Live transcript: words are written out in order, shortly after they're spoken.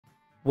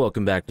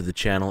Welcome back to the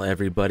channel,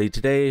 everybody.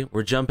 Today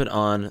we're jumping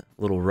on a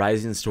little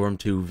Rising Storm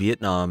 2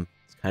 Vietnam.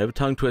 It's kind of a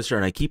tongue twister,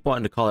 and I keep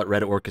wanting to call it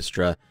Red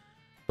Orchestra,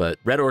 but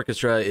Red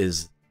Orchestra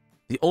is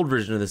the old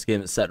version of this game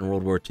that's set in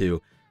World War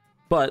II.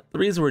 But the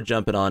reason we're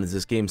jumping on is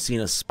this game's seen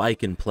a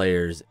spike in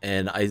players,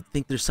 and I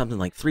think there's something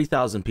like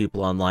 3,000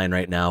 people online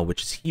right now,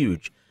 which is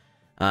huge.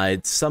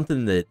 It's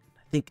something that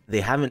I think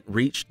they haven't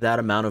reached that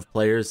amount of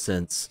players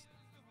since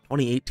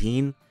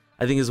 2018,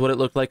 I think is what it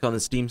looked like on the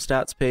Steam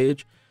stats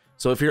page.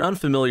 So if you're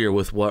unfamiliar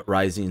with what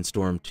Rising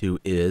Storm 2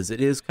 is, it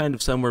is kind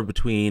of somewhere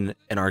between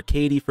an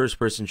arcadey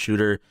first-person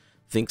shooter,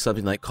 think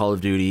something like Call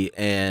of Duty,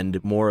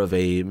 and more of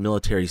a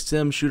military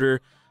sim shooter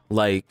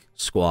like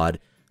Squad.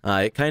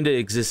 It kind of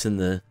exists in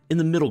the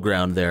middle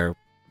ground there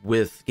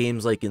with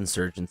games like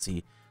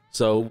Insurgency.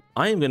 So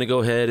I am going to go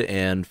ahead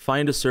and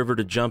find a server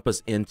to jump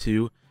us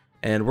into,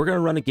 and we're going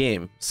to run a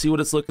game, see what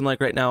it's looking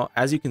like right now.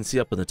 As you can see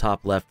up in the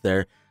top left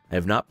there, I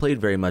have not played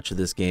very much of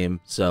this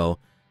game, so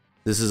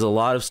this is a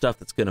lot of stuff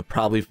that's going to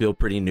probably feel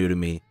pretty new to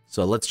me.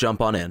 So let's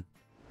jump on in.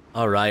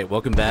 Alright,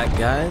 welcome back,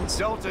 guys.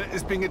 Delta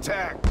is being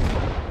attacked.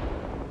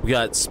 We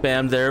got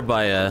spammed there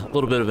by a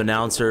little bit of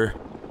announcer.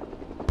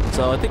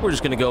 So I think we're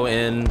just going to go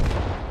in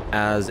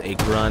as a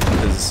grunt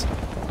because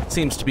it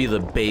seems to be the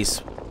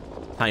base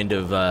kind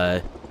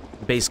of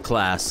base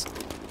class.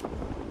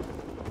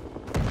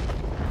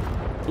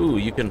 Ooh,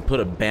 you can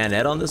put a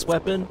bayonet on this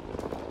weapon.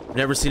 I've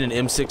never seen an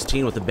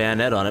M16 with a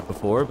bayonet on it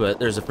before, but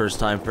there's a first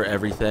time for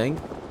everything.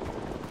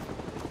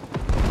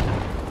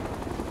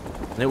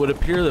 And it would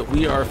appear that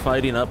we are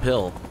fighting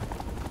uphill.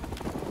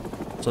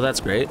 So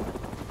that's great.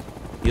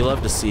 You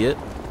love to see it.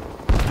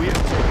 We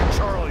have taken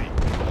Charlie.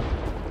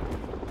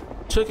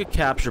 Took a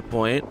capture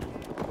point.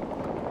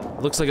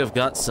 Looks like I've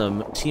got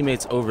some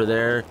teammates over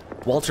there.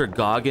 Walter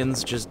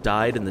Goggins just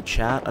died in the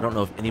chat. I don't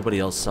know if anybody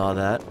else saw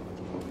that.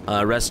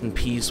 Rest in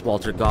peace,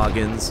 Walter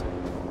Goggins,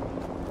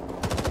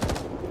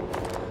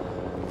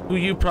 who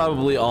you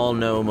probably all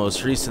know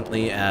most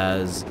recently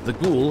as the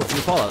Ghoul in the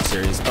Fallout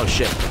series. Oh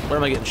shit, where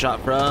am I getting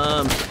shot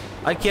from?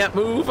 I can't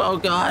move, oh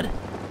god.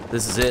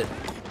 This is it.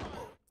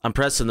 I'm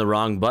pressing the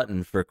wrong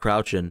button for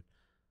crouching.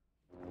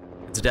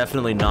 It's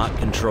definitely not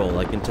control,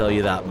 I can tell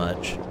you that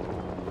much.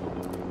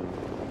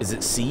 Is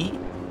it C?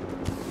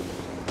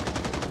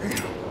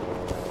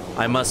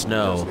 I must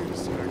know.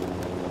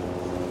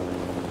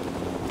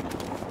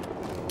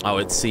 Oh,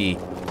 it's C.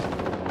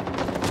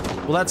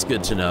 Well, that's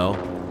good to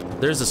know.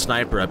 There's a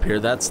sniper up here.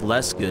 That's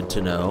less good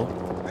to know.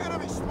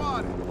 Enemy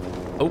spotted.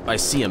 Oh, I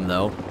see him,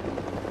 though.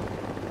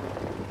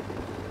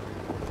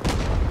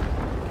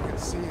 Can't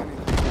see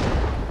anything.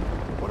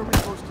 What are we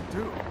supposed to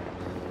do?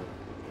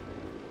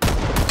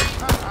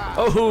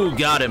 Oh,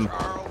 got him.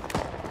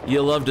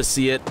 You'll love to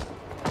see it.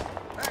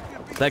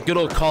 That good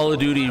old Call of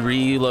Duty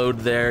reload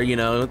there, you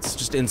know, it's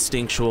just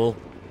instinctual.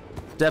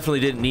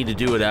 Definitely didn't need to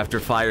do it after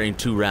firing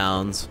 2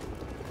 rounds.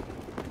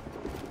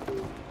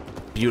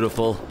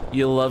 Beautiful.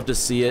 You'll love to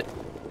see it.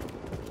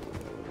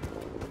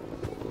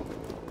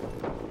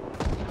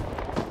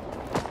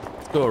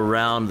 Let's go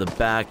around the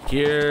back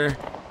here.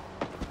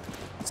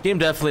 This game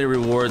definitely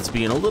rewards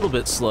being a little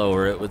bit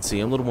slower, it would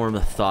seem. A little more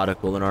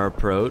methodical in our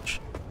approach.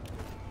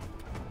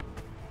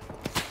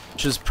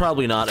 Which is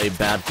probably not a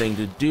bad thing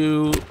to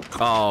do.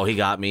 Oh, he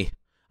got me.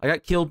 I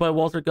got killed by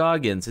Walter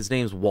Goggins. His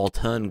name's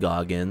Walton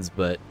Goggins,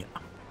 but yeah.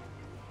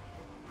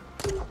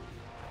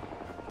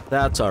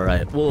 That's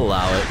alright. We'll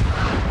allow it.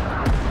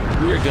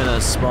 We are gonna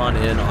spawn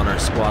in on our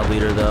squad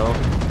leader, though,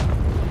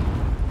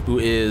 who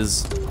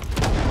is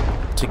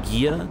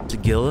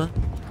Tagilla?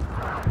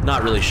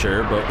 Not really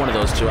sure, but one of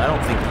those two. I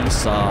don't think he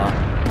saw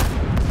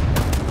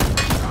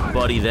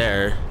Buddy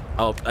there.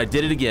 Oh, I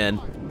did it again.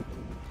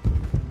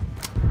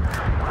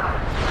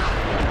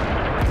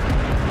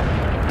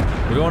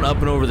 We're going up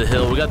and over the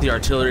hill. We got the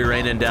artillery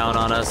raining down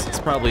on us. It's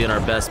probably in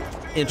our best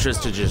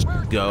interest to just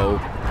go.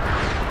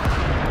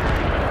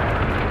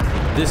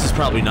 This is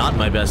probably not in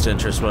my best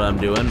interest what I'm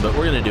doing, but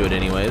we're gonna do it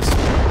anyways.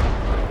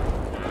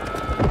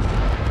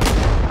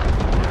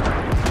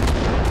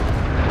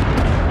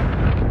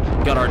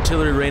 Got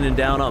artillery raining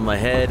down on my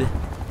head.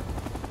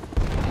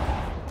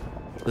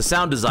 The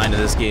sound design of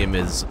this game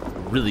is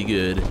really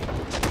good.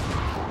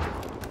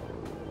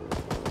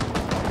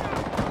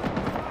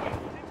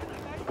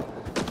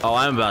 Oh,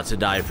 I'm about to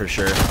die for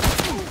sure.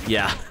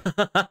 Yeah.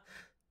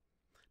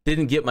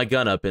 Didn't get my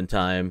gun up in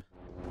time.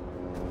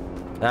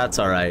 That's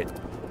alright.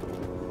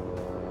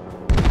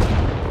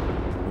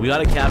 We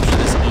gotta capture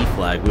this E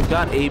flag. We've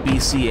got A, B,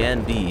 C,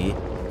 and D.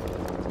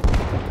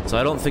 So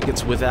I don't think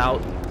it's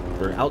without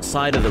or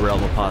outside of the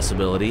realm of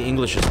possibility.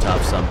 English is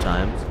tough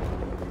sometimes.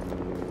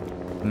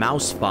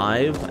 Mouse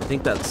 5. I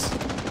think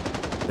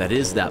that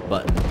is that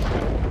button.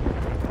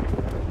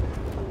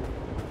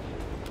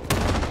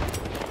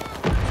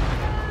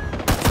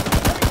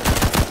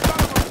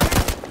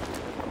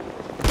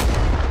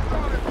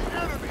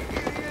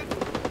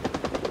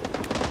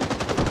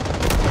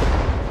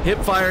 Hip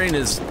firing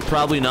is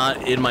probably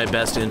not in my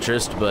best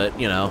interest, but,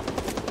 you know,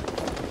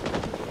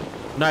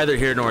 neither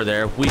here nor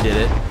there. We did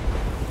it.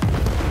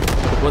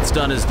 What's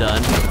done is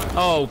done.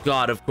 Oh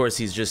god, of course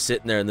he's just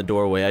sitting there in the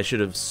doorway. I should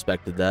have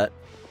suspected that.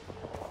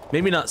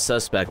 Maybe not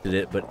suspected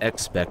it, but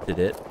expected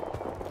it.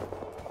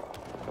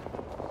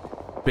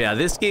 But yeah,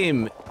 this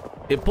game,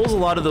 it pulls a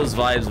lot of those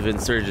vibes of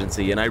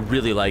Insurgency, and I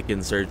really like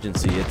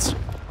Insurgency.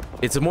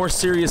 It's a more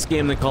serious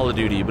game than Call of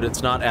Duty, but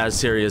it's not as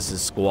serious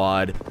as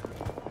Squad,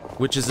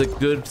 which is a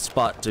good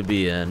spot to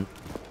be in.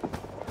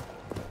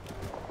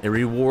 It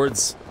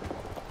rewards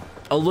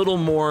a little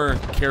more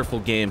careful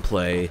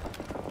gameplay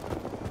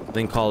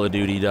than Call of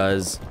Duty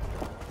does.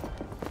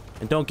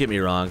 And don't get me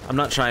wrong, I'm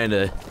not trying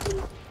to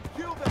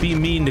be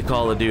mean to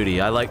Call of Duty.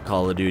 I like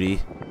Call of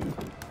Duty.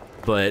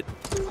 But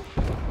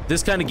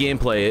this kind of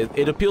gameplay,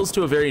 it appeals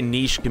to a very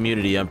niche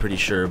community, I'm pretty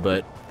sure,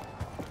 but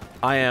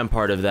I am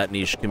part of that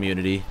niche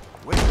community.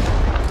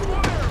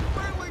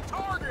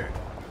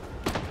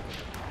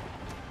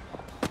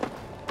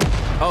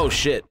 Oh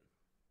shit.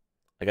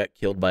 I got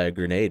killed by a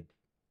grenade.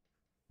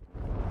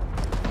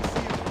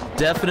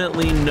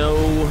 Definitely no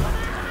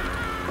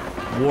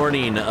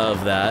warning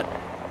of that.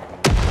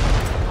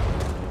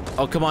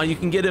 Oh, come on, you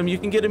can get him, he's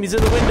in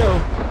the window.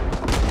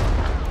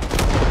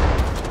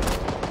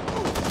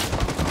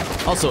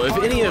 Also, if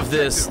any of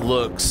this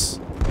looks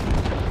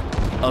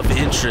of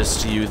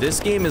interest to you, this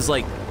game is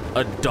like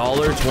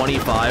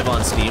 $1.25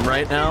 on Steam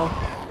right now.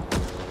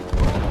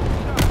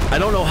 I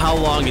don't know how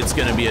long it's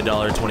gonna be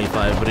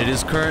 $1.25, but it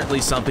is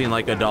currently something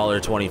like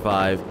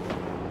 $1.25.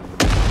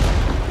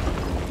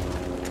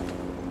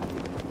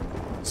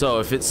 So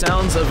if it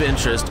sounds of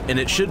interest, and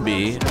it should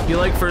be, if you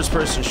like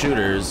first-person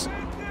shooters,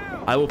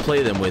 I will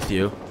play them with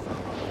you.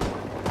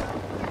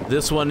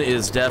 This one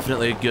is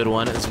definitely a good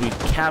one. As we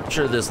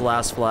capture this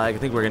last flag, I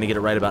think we're gonna get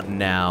it right about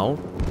now.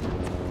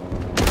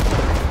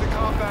 The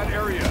combat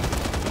area.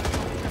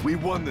 We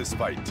won this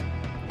fight.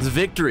 It's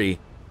victory.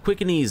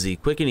 Quick and easy,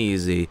 quick and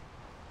easy.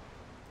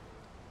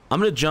 I'm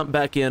gonna jump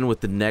back in with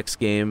the next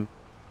game.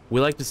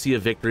 We like to see a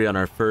victory on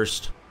our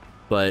first,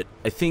 but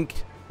I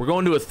think we're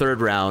going to a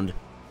third round.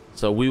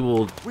 So we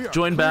will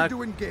join back.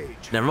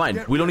 Never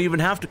mind. We don't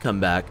even have to come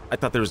back. I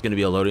thought there was going to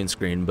be a loading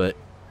screen, but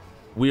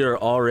we are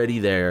already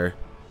there.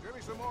 Give me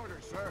some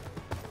orders, sir.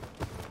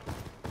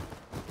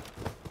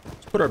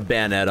 Let's put our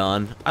bayonet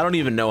on. I don't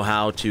even know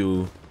how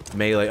to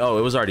melee. Oh,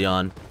 it was already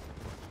on.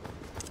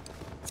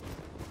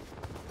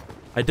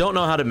 I don't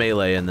know how to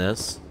melee in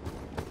this.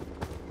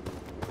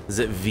 Is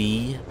it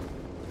V?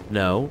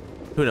 No.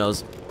 Who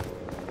knows?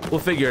 We'll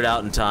figure it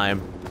out in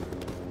time.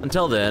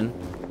 Until then,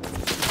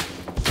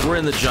 we're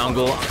in the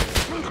jungle.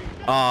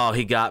 Oh,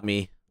 he got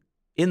me.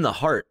 In the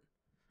heart.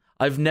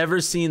 I've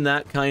never seen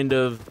that kind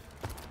of,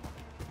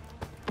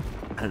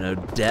 I don't know,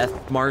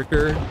 death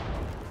marker.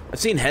 I've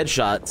seen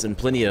headshots and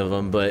plenty of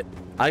them, but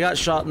I got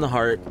shot in the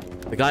heart.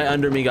 The guy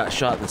under me got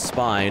shot in the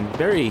spine.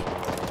 It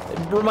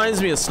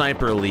reminds me of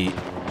Sniper Elite.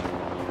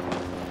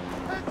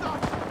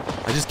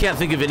 I just can't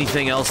think of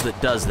anything else that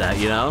does that,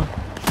 you know?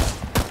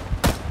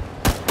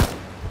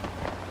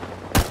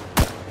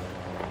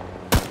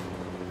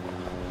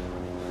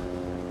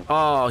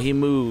 Oh, he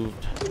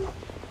moved.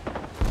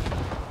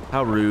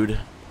 How rude.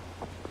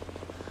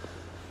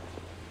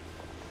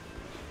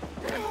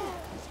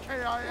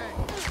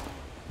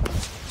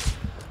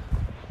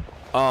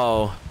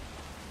 Oh.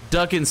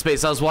 Duck in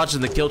space. I was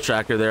watching the kill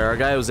tracker there. Our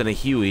guy was in a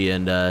Huey,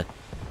 and,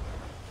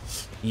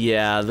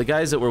 yeah, the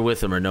guys that were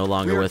with him are no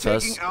longer with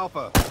us.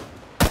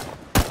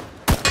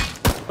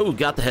 Oh,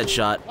 got the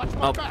headshot.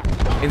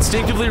 Oh,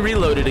 instinctively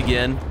reloaded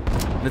again.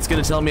 And it's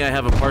gonna tell me I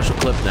have a partial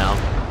clip now.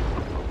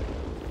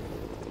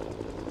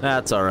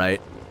 That's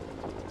alright.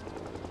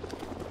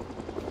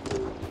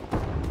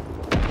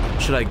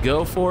 Should I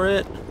go for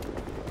it?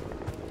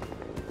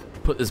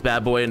 Put this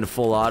bad boy into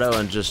full auto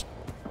and just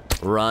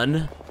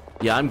run?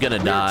 Yeah, I'm gonna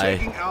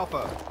die.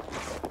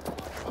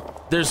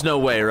 There's no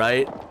way,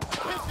 right?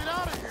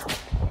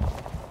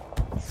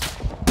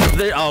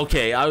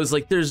 Okay, I was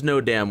like, there's no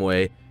damn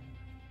way.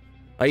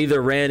 I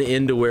either ran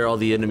into where all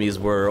the enemies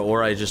were,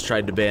 or I just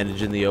tried to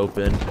bandage in the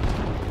open.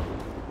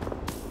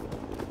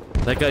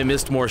 That guy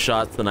missed more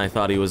shots than I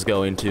thought he was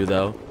going to,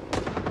 though.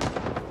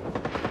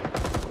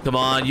 Come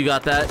on, you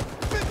got that?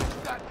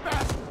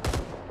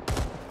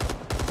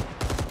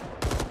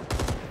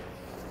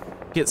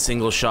 Get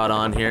single shot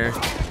on here.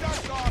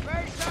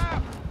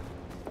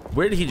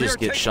 Where did he just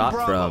get shot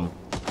from?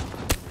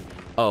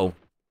 Oh,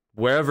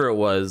 wherever it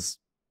was,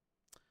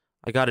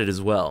 I got it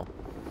as well.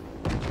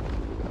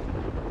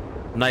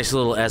 Nice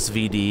little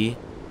SVD.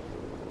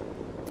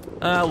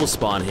 We'll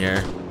spawn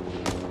here.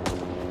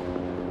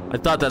 I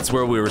thought that's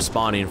where we were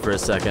spawning for a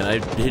second. I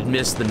had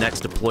missed the next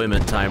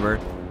deployment timer.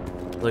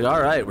 Like,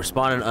 alright, we're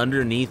spawning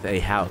underneath a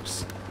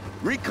house.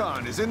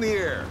 Recon is in the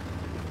air.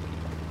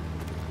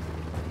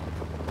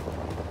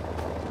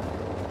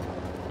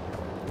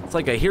 It's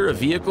like I hear a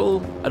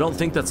vehicle. I don't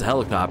think that's a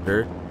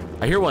helicopter.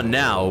 I hear one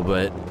now,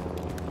 but...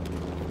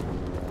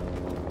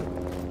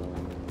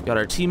 Got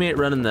our teammate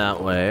running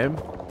that way.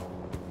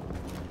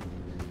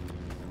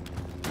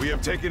 We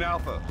have taken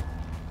Alpha.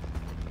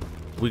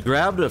 We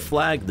grabbed a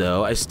flag,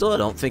 though. I still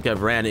don't think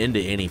I've ran into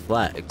any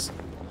flags.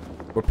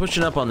 We're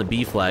pushing up on the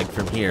B flag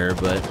from here,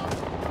 but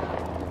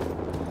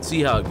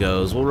see how it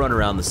goes. We'll run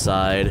around the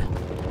side.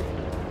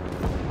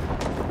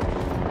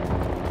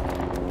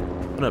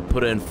 I'm gonna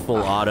put in full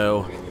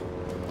auto.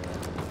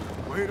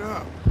 Wait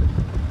up.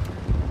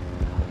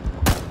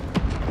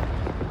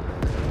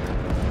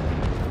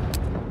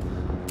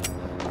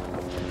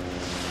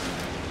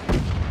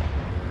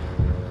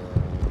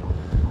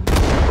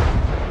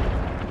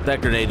 That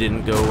grenade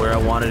didn't go where I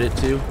wanted it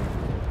to.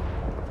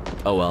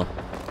 Oh well.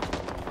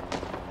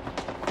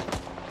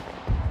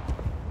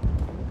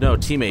 No,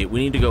 teammate,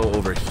 we need to go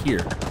over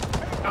here.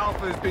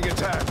 Alpha is being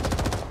attacked.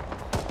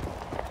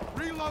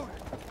 Reloading.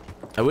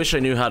 I wish I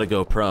knew how to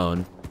go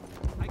prone.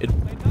 It'd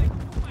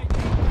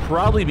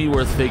probably be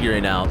worth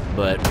figuring out,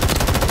 but...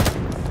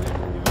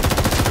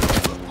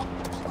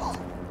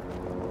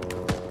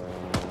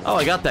 Oh,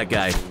 I got that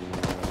guy.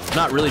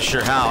 Not really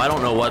sure how. I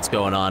don't know what's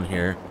going on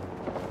here.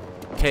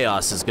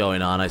 Chaos is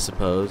going on, I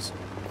suppose.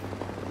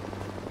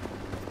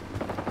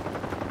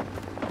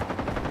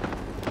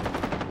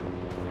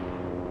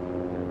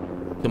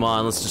 Come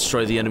on, let's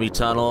destroy the enemy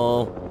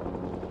tunnel.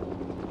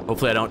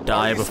 Hopefully I don't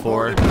die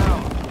before.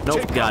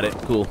 Nope, got it.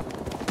 Cool.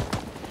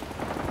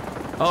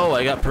 Oh,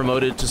 I got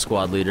promoted to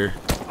squad leader.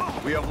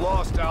 We have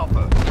lost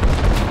Alpha.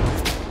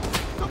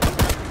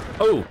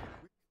 Oh!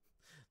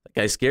 That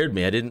guy scared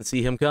me. I didn't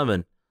see him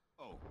coming.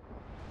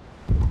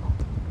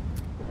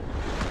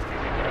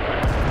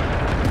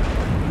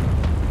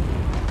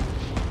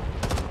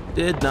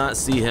 Did not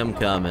see him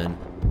coming.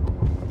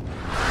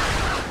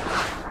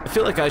 I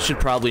feel like I should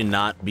probably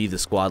not be the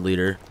squad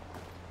leader,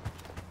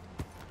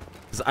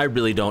 because I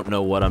really don't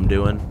know what I'm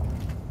doing.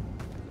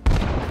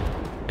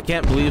 I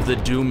can't believe the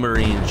Doom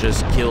Marine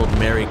just killed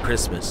Merry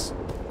Christmas.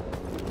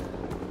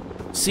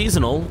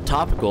 Seasonal,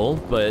 topical,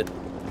 but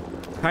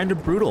kind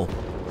of brutal.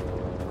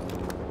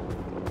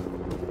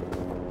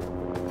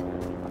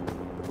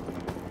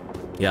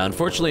 Yeah,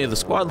 unfortunately, the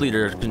squad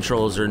leader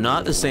controls are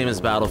not the same as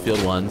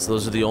Battlefield ones.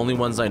 Those are the only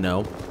ones I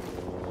know.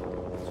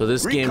 So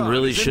this game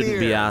really shouldn't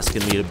be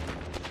asking me to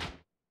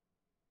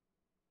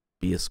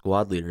be a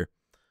squad leader.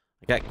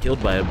 I got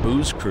killed by a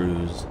booze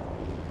cruise.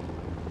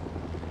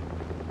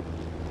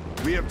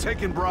 We have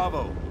taken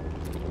Bravo.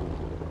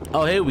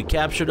 Oh, hey, we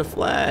captured a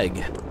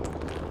flag.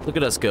 Look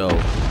at us go.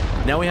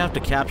 Now we have to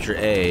capture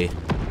A.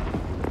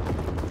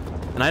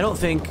 And I don't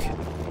think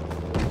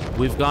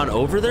we've gone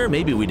over there?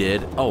 Maybe we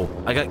did. Oh,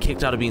 I got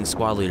kicked out of being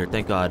squad leader.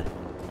 Thank God.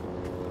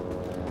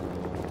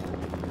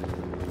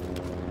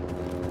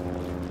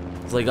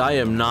 It's like I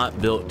am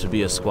not built to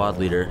be a squad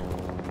leader.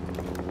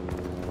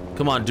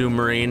 Come on, Doom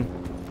Marine.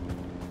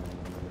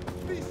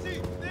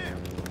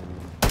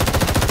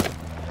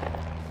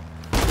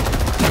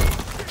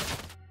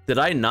 Did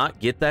I not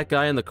get that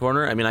guy in the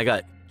corner? I mean, I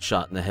got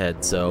shot in the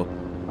head, so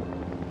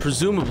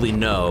presumably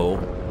no.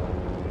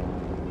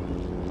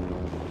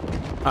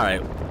 All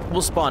right.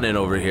 We'll spawn in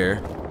over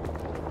here.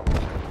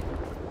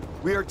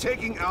 We are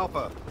taking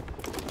Alpha.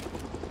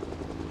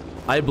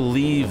 I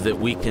believe that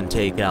we can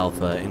take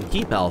Alpha and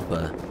keep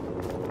Alpha.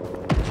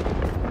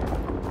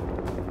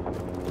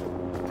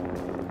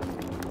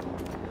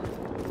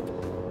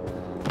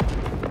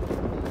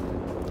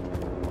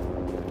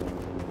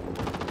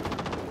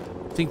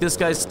 Think this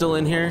guy's still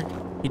in here?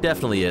 He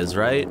definitely is,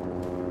 right?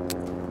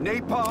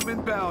 Napalm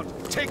inbound.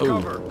 Take Ooh.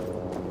 cover.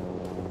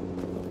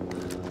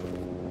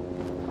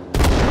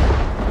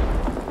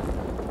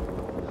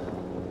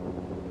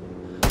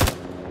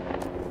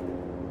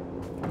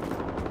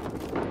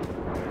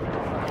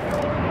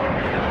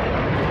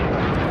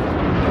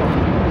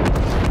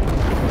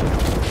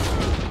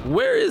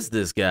 Where is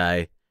this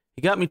guy?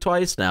 He got me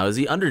twice now. Is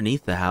he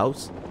underneath the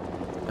house?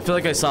 I feel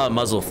like I saw a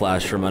muzzle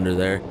flash from under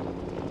there.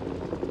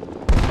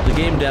 The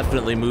game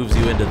definitely moves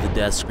you into the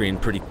death screen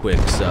pretty quick,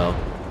 so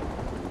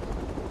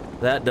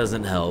that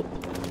doesn't help.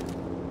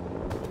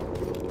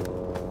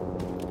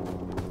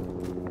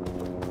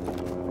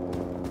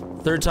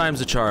 Third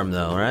time's a charm,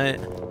 though, right?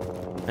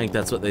 I think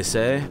that's what they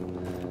say.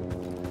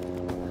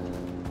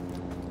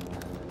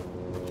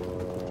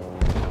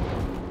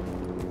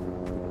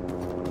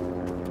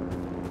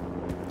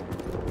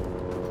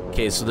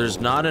 Okay, so there's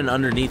not an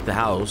underneath the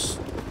house.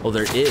 Oh,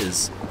 there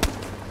is.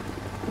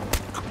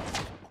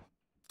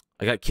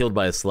 I got killed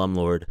by a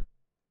slumlord.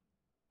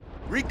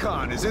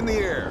 Recon is in the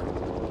air.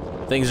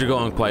 Things are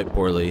going quite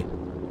poorly.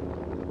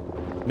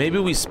 Maybe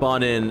we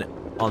spawn in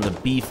on the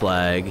B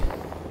flag.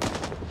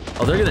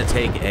 Oh, they're gonna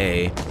take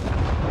A.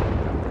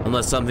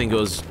 Unless something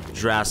goes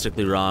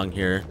drastically wrong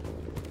here.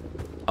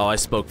 Oh, I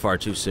spoke far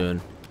too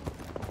soon.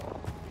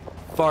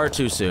 Far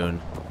too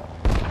soon.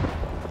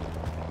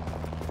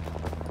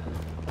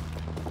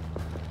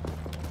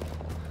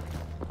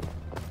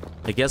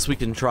 I guess we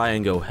can try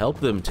and go help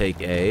them take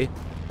A.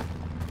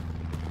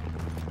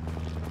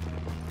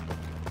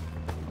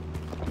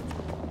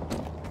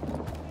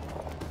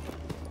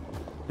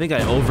 I think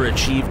I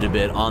overachieved a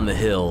bit on the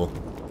hill.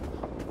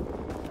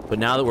 But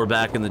now that we're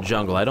back in the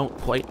jungle, I don't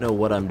quite know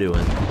what I'm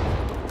doing.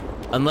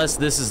 Unless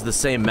this is the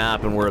same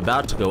map and we're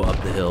about to go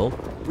up the hill.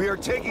 We are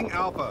taking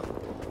Alpha.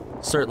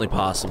 Certainly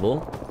possible.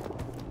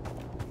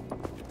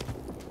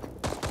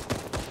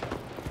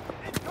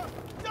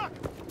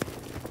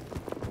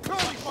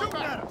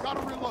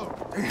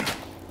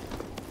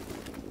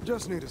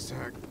 Just need a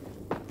sec.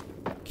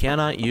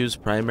 Cannot use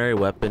primary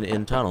weapon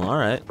in tunnel.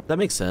 Alright, that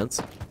makes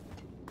sense.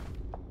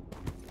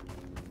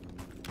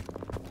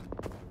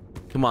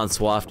 Come on,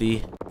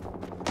 Swafty.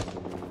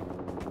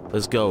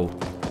 Let's go.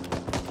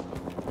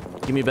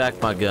 Give me back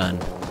my gun.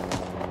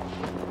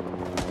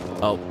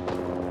 Oh,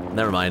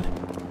 never mind.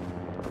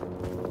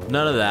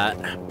 None of that.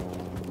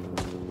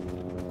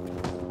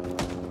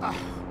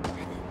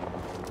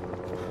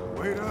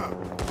 Wait up.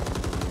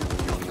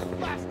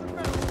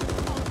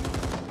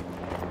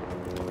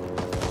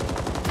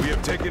 We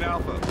have taken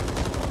Alpha.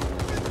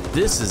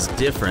 This is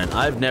different.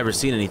 I've never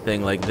seen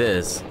anything like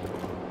this.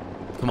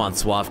 Come on,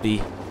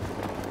 Swafty.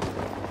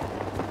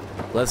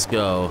 Let's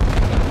go.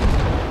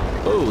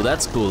 Oh,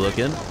 that's cool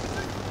looking.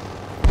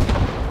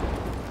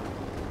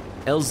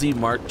 LZ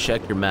mark,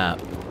 check your map.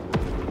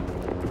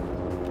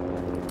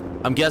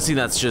 I'm guessing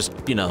that's just,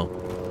 you know,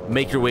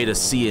 make your way to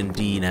C and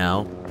D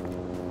now.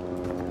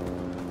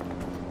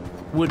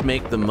 Would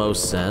make the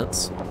most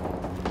sense.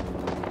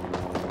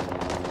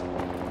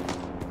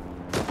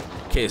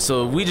 Okay,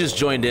 so we just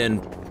joined in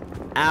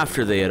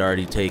after they had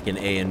already taken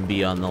A and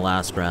B on the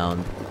last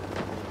round.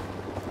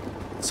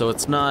 So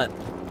it's not,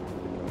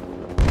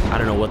 I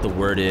don't know what the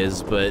word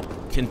is, but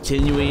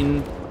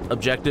continuing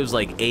objectives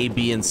like A,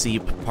 B, and C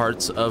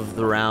parts of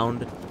the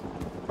round.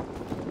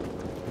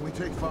 Can we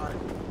take 5?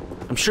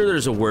 I'm sure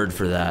there's a word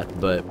for that,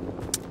 but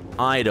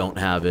I don't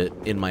have it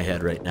in my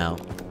head right now.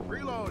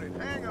 Reloaded.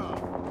 Hang on.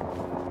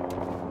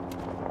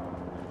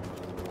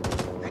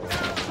 Get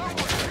down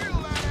somewhere.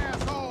 Kill that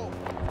asshole.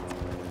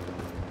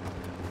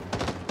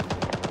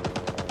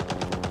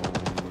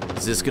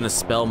 Is this gonna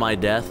spell my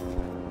death?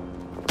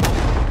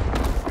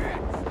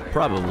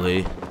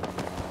 Probably.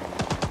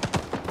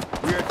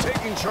 We are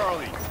taking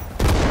Charlie.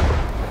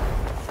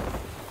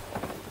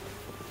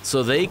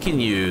 So they can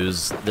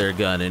use their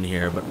gun in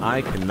here, but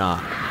I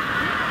cannot.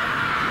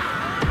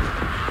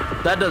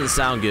 That doesn't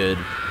sound good.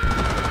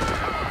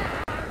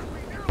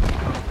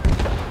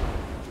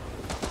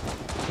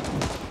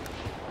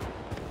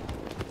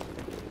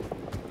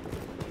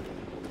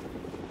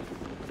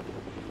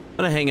 I'm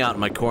gonna hang out in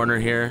my corner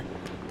here.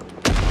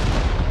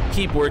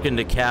 Keep working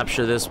to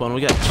capture this one.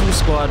 We got 2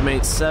 squad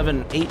mates,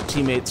 8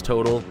 teammates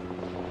total.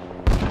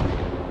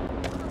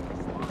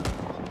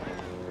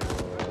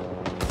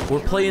 We're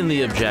playing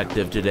the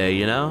objective today,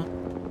 you know?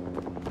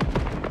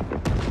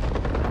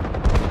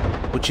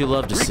 What you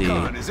love to see.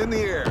 Recon is in the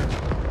air.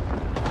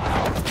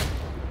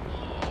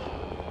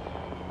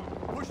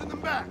 Pushing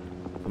them back.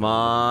 Come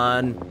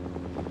on.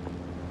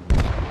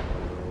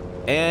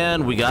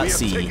 And we got We have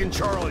C. taken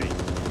Charlie.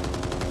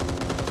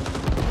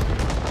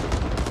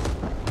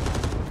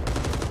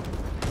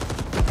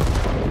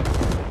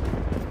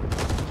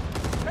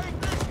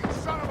 Take this, you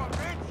son of a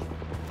bitch.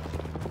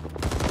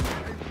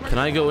 Can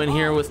I go in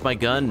here with my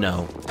gun?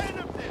 No. 10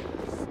 of this.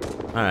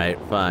 Alright,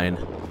 fine.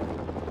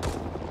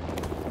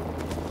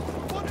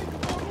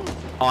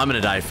 Oh, I'm gonna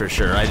die for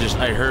sure. I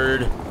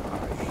heard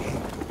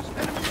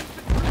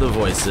the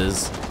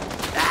voices.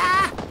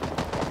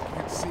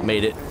 Can't see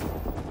Made it. anything.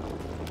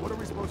 What are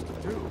we supposed to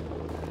do?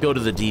 Go to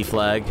the D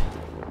flag.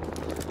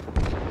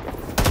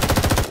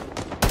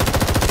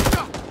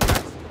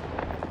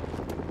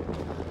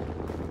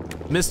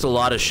 Missed a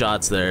lot of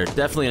shots there.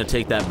 Definitely gonna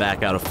take that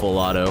back out of full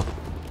auto.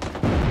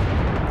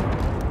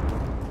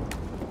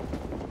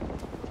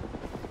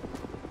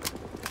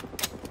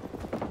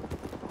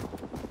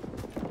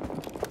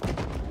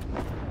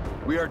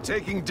 We are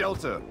taking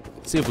Delta.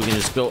 See if we can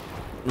just go.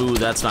 Ooh,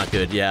 that's not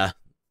good. Yeah.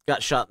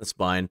 Got shot in the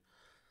spine.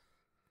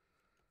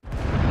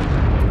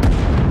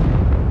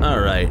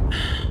 Alright.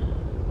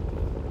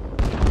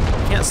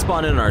 Can't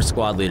spawn in our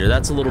squad leader.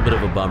 That's a little bit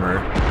of a bummer.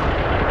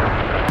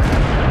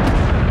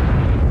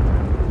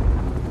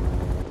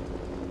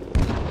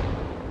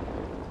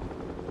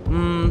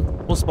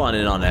 We'll spawn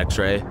in on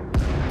X-ray.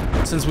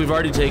 Since we've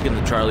already taken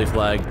the Charlie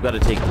flag, we've got to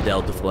take the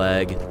Delta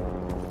flag.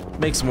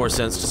 Makes more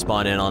sense to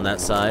spawn in on that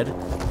side.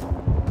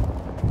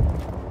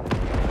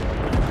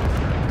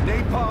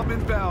 Napalm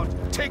inbound.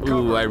 Take cover.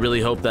 Ooh, I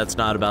really hope that's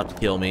not about to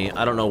kill me.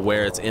 I don't know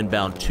where it's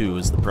inbound to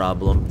is the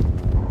problem.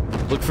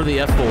 Look for the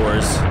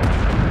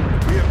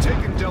F4s. We have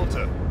taken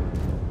Delta.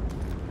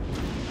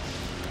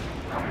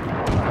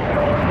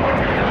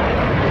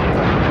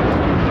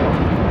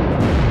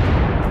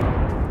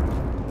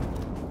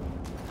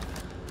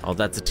 Oh,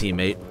 that's a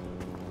teammate.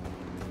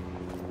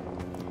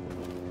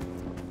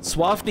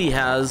 Swafty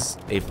has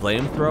a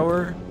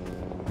flamethrower.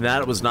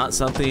 That was not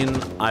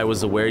something I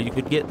was aware you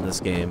could get in this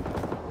game.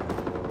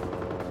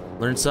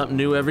 Learn something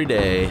new every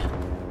day.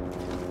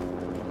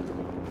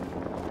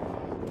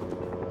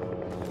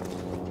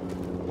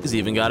 He's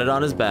even got it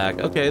on his back.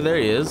 Okay, there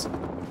he is.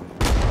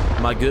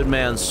 My good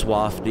man,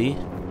 Swafty.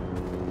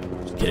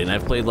 Just kidding,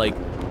 I've played like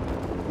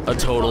a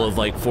total of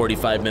like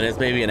 45 minutes,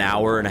 maybe an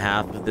hour and a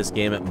half of this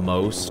game at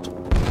most.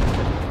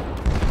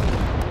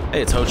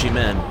 Hey, it's Ho Chi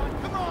Minh.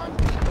 Come on.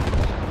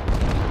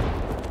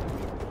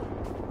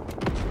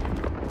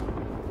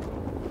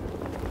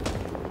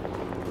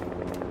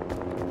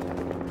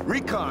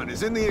 Recon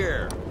is in the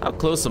air. How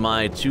close am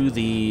I to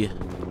the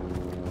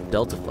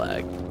Delta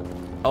flag.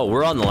 Oh,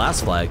 we're on the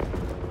last flag.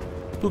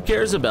 Who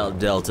cares about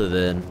Delta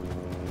then?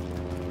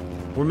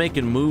 We're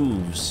making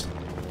moves.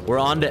 We're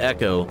on to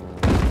Echo.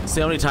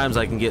 See how many times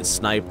I can get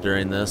sniped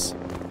during this.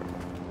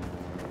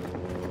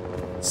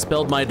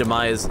 Spelled my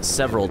demise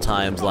several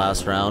times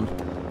last round.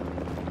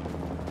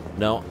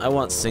 No, I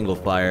want single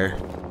fire.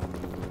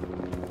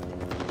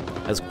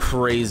 As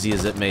crazy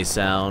as it may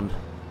sound.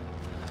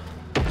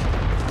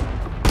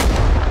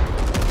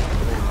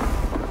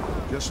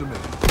 Just a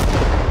minute.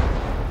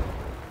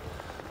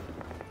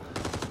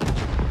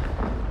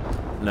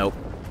 Nope.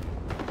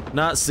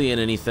 Not seeing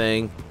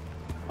anything.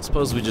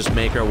 Suppose we just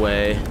make our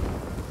way.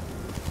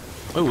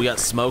 Oh, we got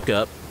smoke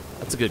up.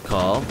 That's a good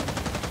call.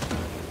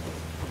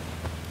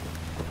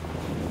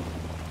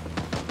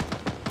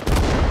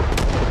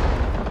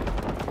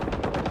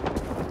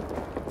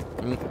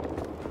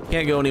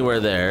 Can't go anywhere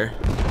there.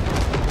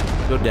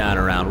 Go down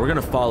around. We're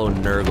gonna follow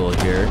Nurgle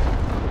here.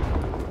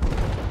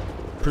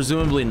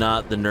 Presumably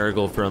not the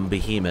Nurgle from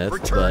Behemoth,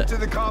 Return to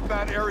the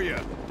combat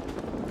area.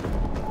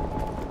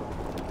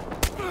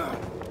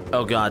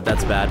 Oh god,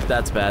 that's bad.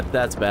 That's bad.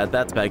 That's bad.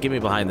 That's bad. Get me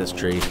behind this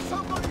tree.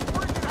 Somebody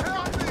freaking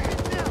help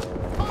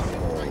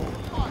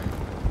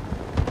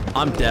me!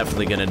 I'm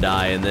definitely gonna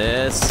die in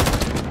this.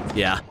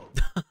 Yeah.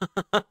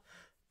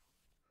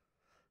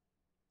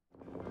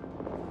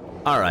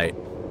 Alright.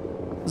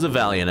 It was a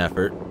valiant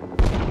effort.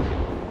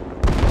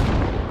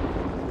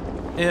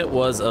 It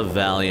was a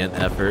valiant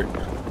effort.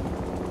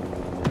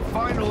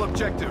 Final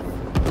objective.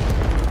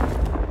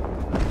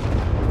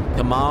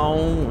 Come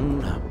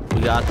on.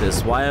 We got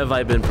this. Why have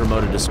I been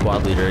promoted to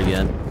squad leader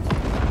again?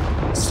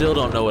 Still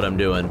don't know what I'm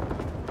doing.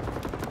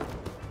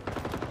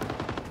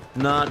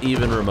 Not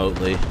even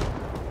remotely.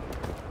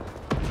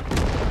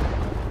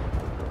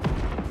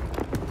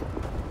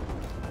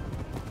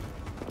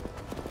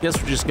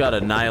 Guess we just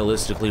gotta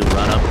nihilistically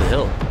run up the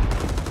hill.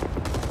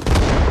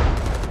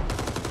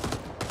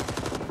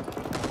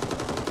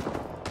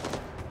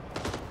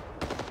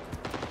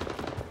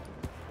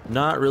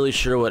 Not really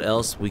sure what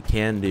else we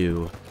can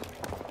do.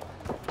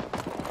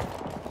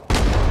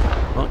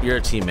 Oh, you're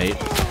a teammate.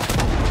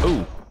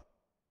 Ooh.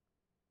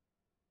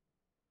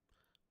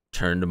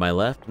 Turned to my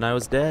left and I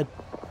was dead.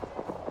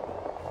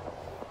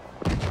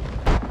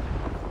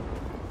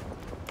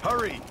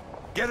 Hurry!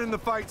 Get in the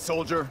fight,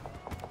 soldier.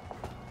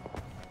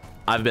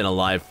 I've been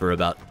alive for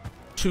about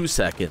 2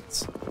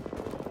 seconds.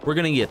 We're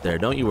gonna get there,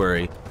 don't you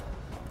worry.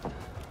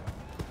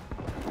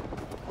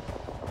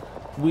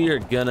 We are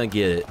gonna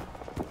get it.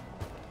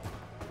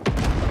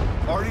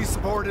 Arty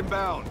support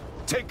inbound.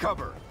 Take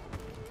cover.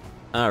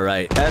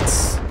 Alright,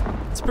 that's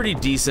pretty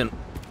decent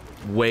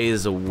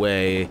ways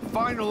away.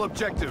 Final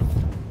objective.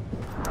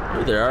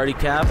 Ooh, they're already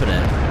capping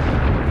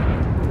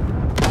it.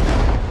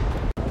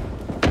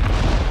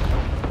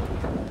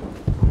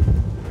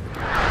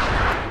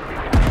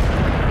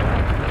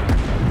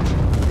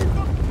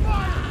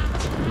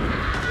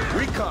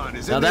 Recon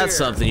is in Now the that's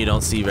air. something you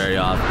don't see very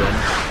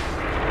often.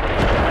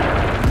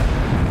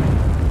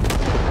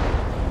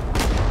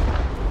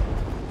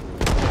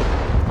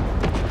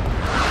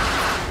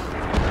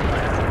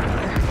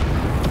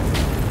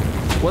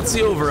 What's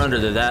the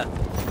over-under that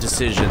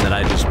decision that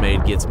I just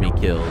made gets me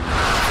killed?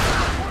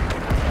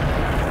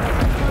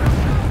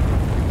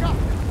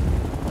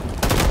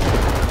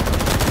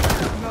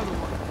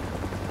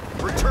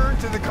 Return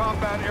to the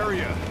combat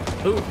area.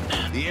 Ooh,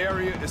 The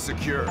area is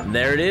secure. and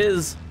there it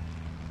is.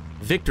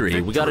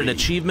 Victory. We got an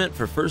achievement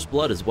for First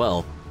Blood as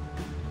well.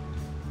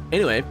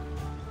 Anyway.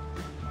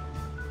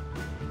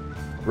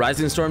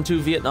 Rising Storm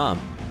 2 Vietnam.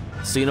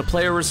 Seeing a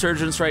player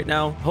resurgence right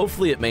now.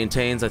 Hopefully it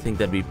maintains. I think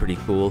that'd be pretty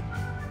cool.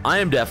 I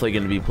am definitely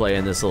going to be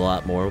playing this a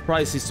lot more. We'll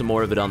probably see some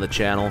more of it on the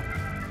channel.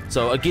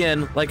 So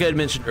again, like I had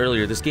mentioned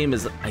earlier, this game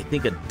is, I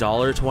think,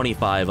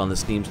 $1.25 on the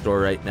Steam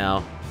store right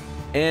now.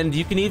 And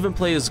you can even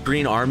play as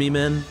Green Army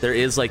Men. There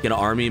is like an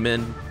Army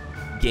Men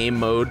game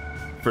mode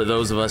for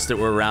those of us that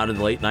were around in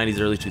the late 90s,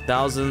 early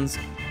 2000s.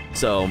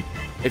 So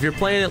if you're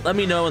playing it, let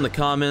me know in the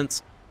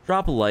comments.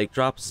 Drop a like,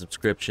 drop a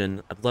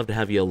subscription. I'd love to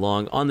have you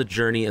along on the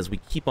journey as we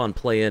keep on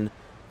playing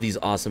these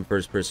awesome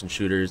first-person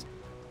shooters.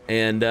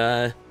 And,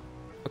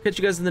 I'll catch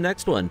you guys in the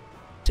next one.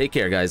 Take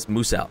care, guys.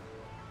 Moose out.